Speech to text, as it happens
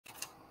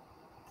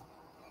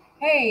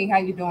Hey, how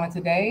you doing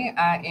today?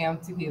 I am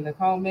Taquila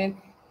Coleman.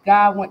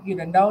 God wants you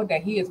to know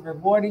that He is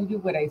rewarding you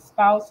with a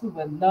spouse who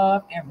will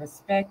love and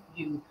respect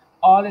you.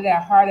 All of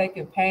that heartache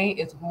and pain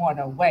is going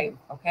away.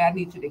 Okay, I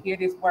need you to hear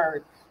this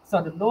word. So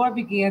the Lord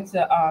began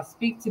to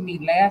speak to me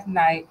last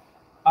night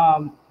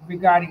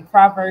regarding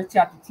Proverbs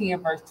chapter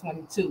 10, verse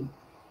 22.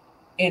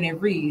 And it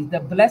reads, "The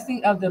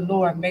blessing of the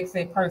Lord makes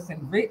a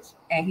person rich,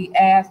 and He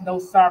adds no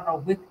sorrow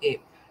with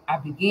it." I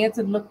began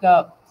to look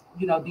up,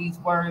 these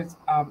words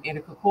in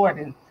a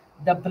concordance.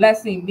 The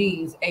blessing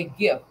means a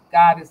gift.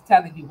 God is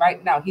telling you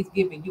right now, He's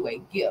giving you a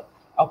gift.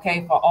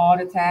 Okay, for all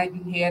the time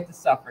you had to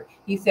suffer.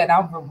 He said,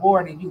 I'm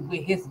rewarding you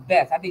with His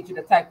best. I need you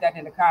to type that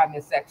in the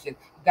comment section.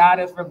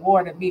 God is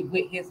rewarding me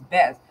with His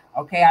best.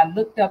 Okay, I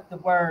looked up the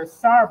word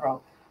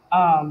sorrow.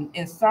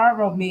 And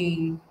sorrow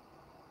means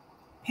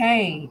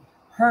pain,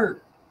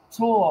 hurt,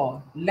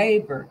 toil,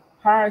 labor,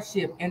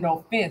 hardship, and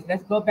offense.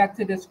 Let's go back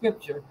to the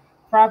scripture.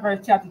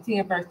 Proverbs chapter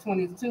 10, verse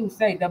 22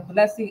 say, the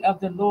blessing of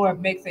the Lord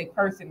makes a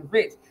person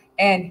rich.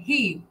 And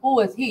He,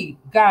 who is He?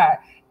 God.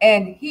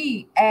 And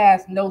He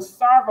adds no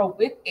sorrow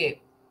with it.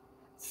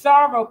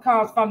 Sorrow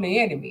comes from the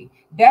enemy.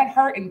 That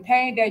hurt and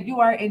pain that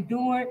you are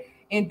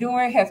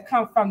enduring has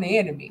come from the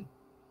enemy.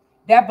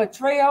 That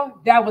betrayal,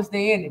 that was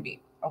the enemy.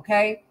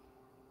 Okay?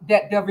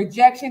 That the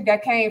rejection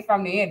that came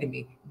from the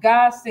enemy.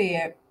 God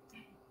said,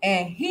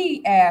 and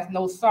He has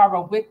no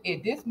sorrow with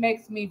it. This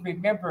makes me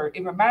remember,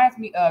 it reminds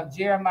me of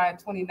Jeremiah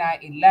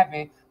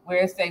 29:11,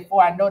 where it says,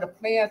 for I know the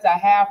plans I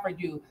have for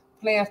you,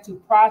 plans to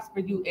prosper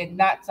you and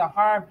not to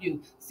harm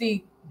you.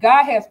 See,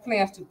 God has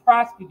plans to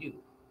prosper you,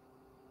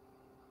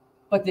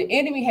 but the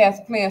enemy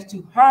has plans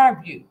to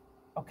harm you.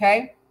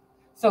 Okay?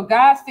 So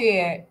God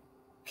said,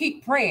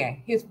 keep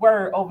praying His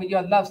word over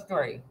your love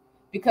story.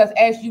 Because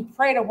as you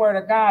pray the word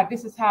of God,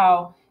 this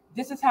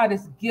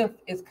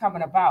gift is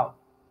coming about.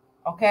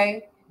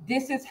 Okay?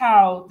 This is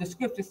how the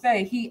scriptures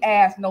say He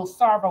adds no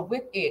sorrow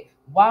with it.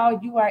 While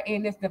you are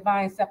in this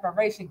divine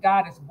separation,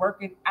 God is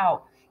working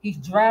out. He's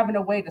driving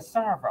away the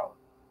sorrow.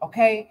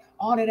 Okay?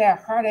 All of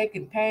that heartache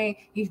and pain,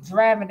 He's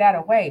driving that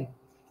away.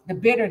 The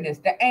bitterness,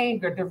 the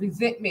anger, the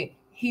resentment,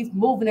 He's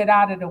moving it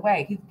out of the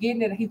way.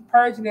 He's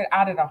purging it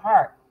out of the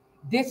heart.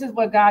 This is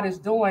what God is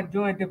doing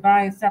during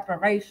divine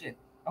separation.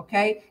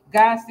 Okay?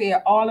 God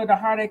said all of the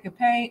heartache and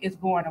pain is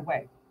going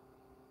away.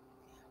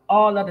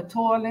 All of the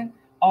toiling,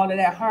 all of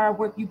that hard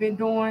work you've been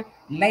doing,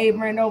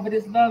 laboring over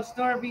this love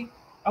story.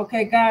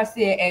 Okay, God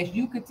said, as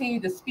you continue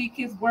to speak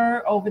His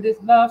word over this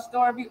love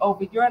story,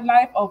 over your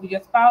life, over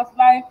your spouse's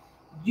life,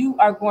 you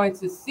are going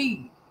to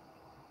see.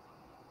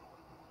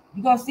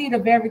 You're going to see the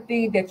very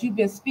thing that you've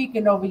been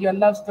speaking over your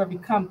love story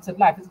come to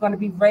life. It's going to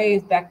be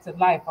raised back to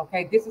life.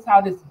 Okay, this is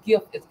how this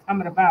gift is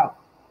coming about.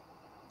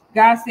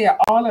 God said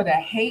all of the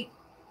hate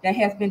that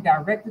has been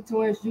directed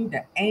towards you,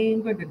 the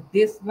anger, the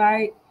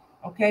dislike,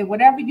 okay,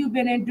 whatever you've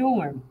been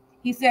enduring,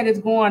 He said it's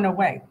going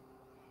away.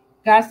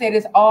 God said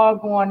it's all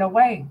going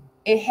away.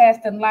 It has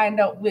to line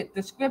up with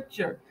the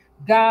scripture.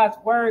 God's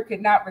word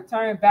cannot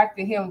return back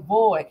to Him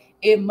void.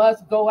 It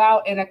must go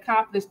out and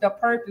accomplish the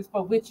purpose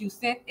for which you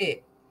sent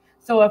it.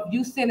 So if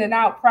you sending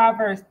out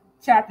Proverbs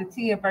chapter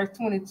 10, verse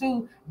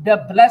 22,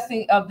 the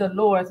blessing of the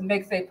Lord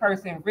makes a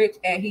person rich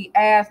and He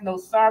adds no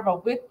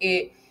sorrow with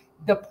it.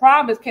 The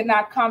promise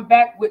cannot come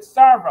back with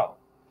sorrow.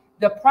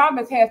 The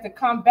promise has to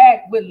come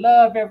back with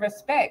love and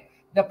respect.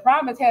 The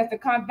promise has to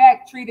come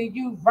back treating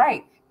you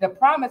right. The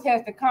promise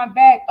has to come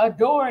back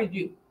adoring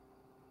you,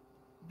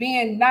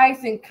 being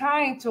nice and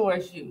kind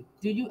towards you.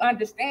 Do you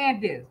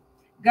understand this?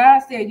 God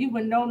said you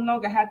will no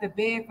longer have to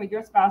beg for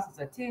your spouse's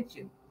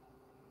attention.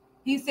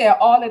 He said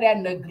all of that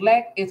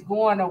neglect is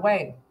going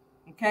away.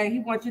 Okay, He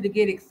wants you to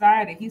get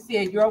excited. He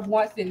said your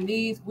wants and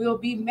needs will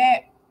be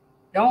met.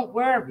 Don't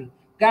worry.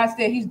 God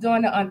said He's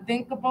doing the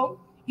unthinkable.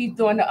 He's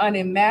doing the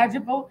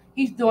unimaginable.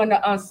 He's doing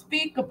the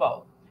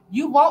unspeakable.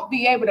 You won't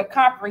be able to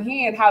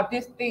comprehend how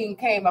this thing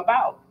came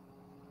about.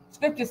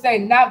 Scripture say,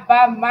 not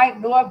by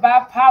might nor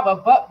by power,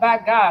 but by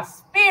God's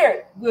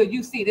Spirit will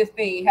you see this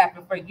thing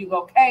happen for you,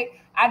 okay?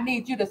 I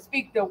need you to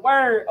speak the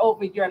word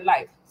over your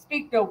life.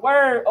 Speak the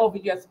word over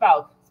your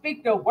spouse.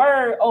 Speak the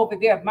word over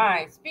their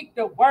mind. Speak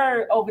the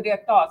word over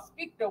their thoughts.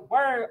 Speak the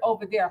word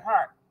over their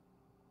heart.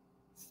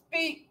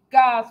 Speak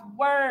God's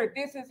word.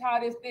 This is how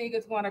this thing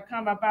is going to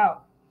come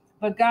about.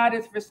 But God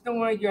is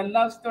restoring your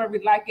love story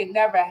like it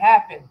never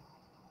happened.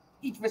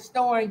 He's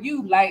restoring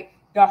you like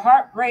the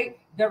heartbreak,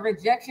 the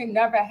rejection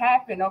never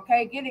happened.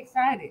 Okay, get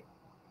excited.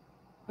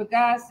 But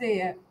God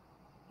said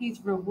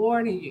He's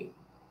rewarding you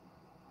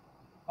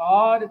for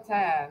all the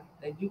time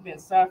that you've been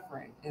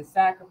suffering and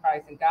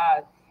sacrificing.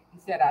 God, He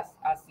said,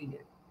 I see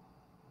it.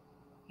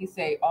 He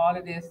said, all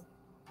of this,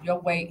 your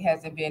wait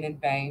hasn't been in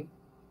vain.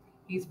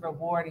 He's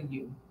rewarding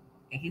you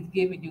and He's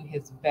giving you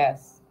His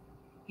best.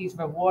 He's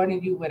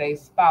rewarding you with a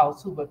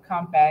spouse who will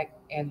come back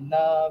and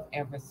love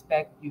and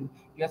respect you.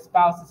 Your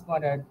spouse is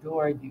going to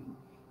adore you.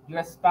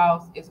 Your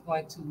spouse is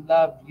going to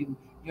love you.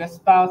 Your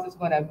spouse is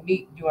going to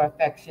meet your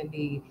affection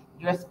need.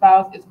 Your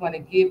spouse is going to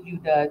give you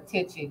the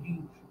attention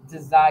you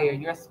desire.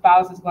 Your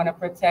spouse is going to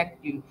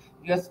protect you.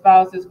 Your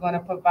spouse is going to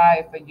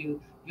provide for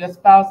you. Your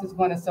spouse is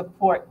going to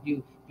support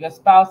you. Your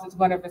spouse is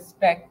going to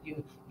respect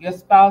you. Your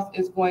spouse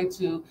is going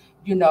to,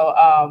 you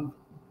know,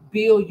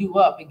 build you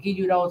up and give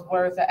you those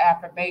words of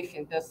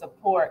affirmation, the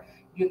support,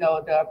 you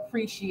know, the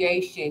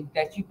appreciation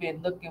that you've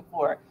been looking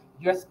for.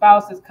 Your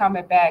spouse is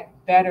coming back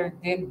better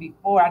than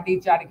before. I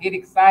need y'all to get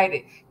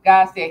excited.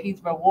 God said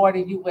He's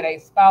rewarding you with a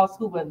spouse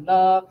who will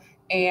love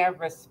and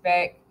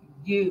respect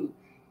you.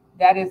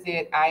 That is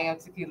it. I am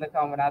Taquila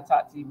Coleman. I'll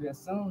talk to you real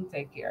soon.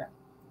 Take care.